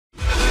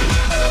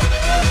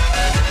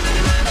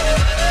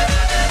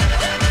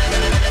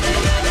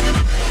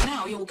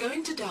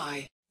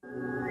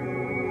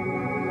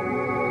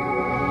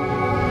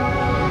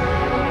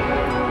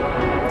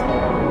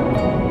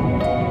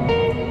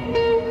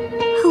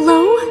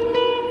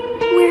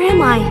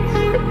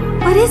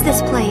What is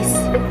this place?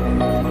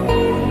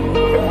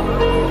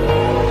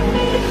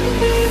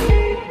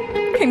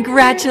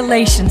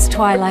 Congratulations,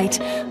 Twilight.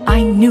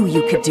 I knew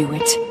you could do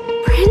it.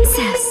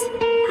 Princess,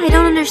 I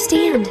don't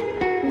understand.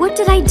 What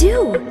did I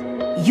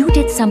do? You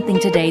did something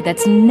today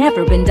that's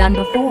never been done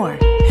before.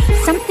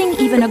 Something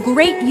even a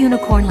great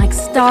unicorn like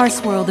Star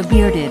Swirl the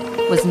Bearded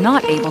was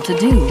not able to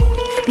do,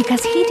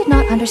 because he did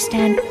not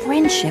understand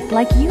friendship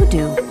like you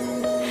do.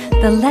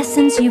 The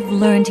lessons you've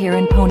learned here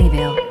in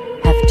Ponyville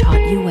have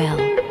taught you well.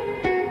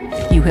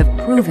 You have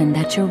proven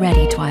that you're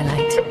ready,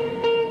 Twilight.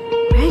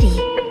 Ready?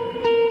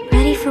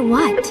 Ready for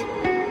what?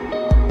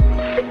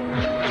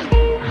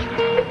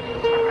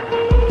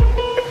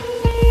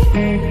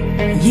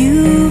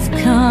 You've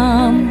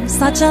come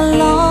such a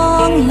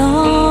long,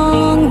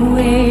 long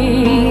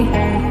way,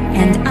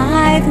 and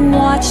I've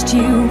watched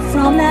you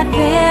from that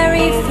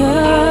very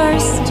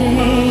first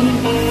day,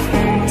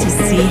 to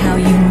see how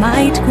you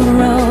might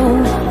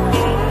grow,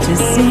 to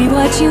see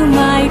what you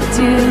might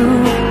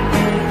do,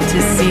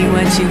 to see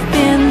what you've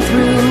been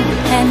through,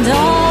 and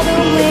all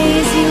the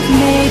ways you've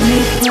made me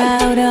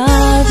proud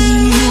of you.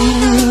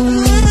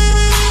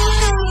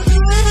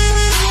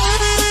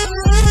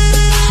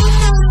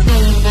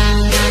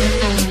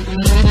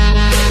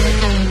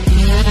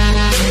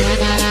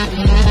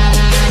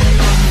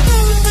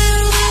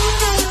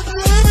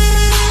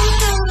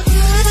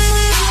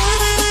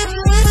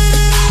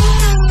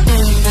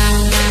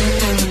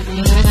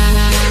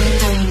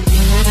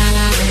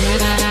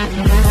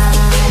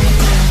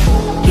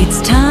 It's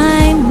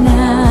time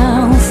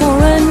now for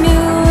a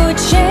new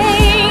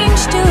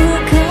change to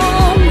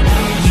come.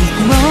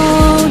 You've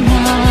grown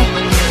up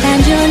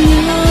and your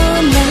new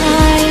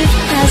life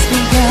has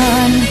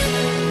begun.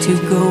 To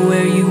go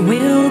where you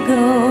will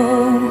go,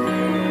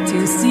 to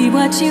see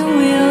what you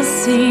will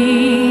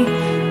see,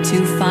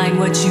 to find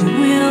what you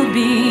will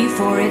be,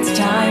 for it's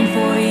time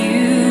for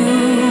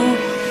you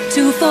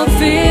to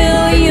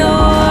fulfill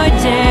your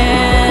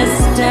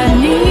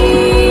destiny.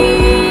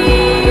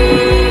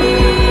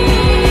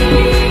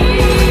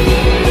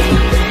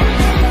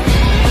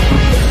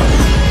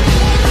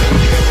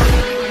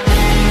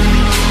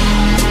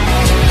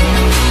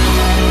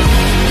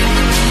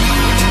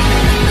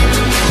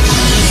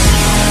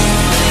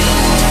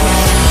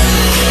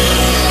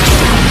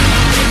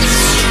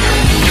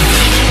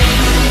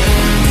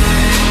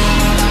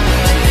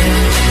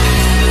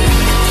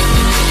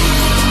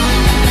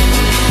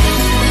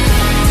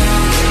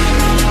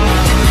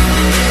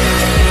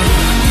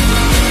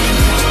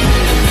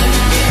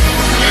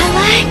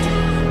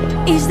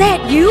 Is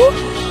that you?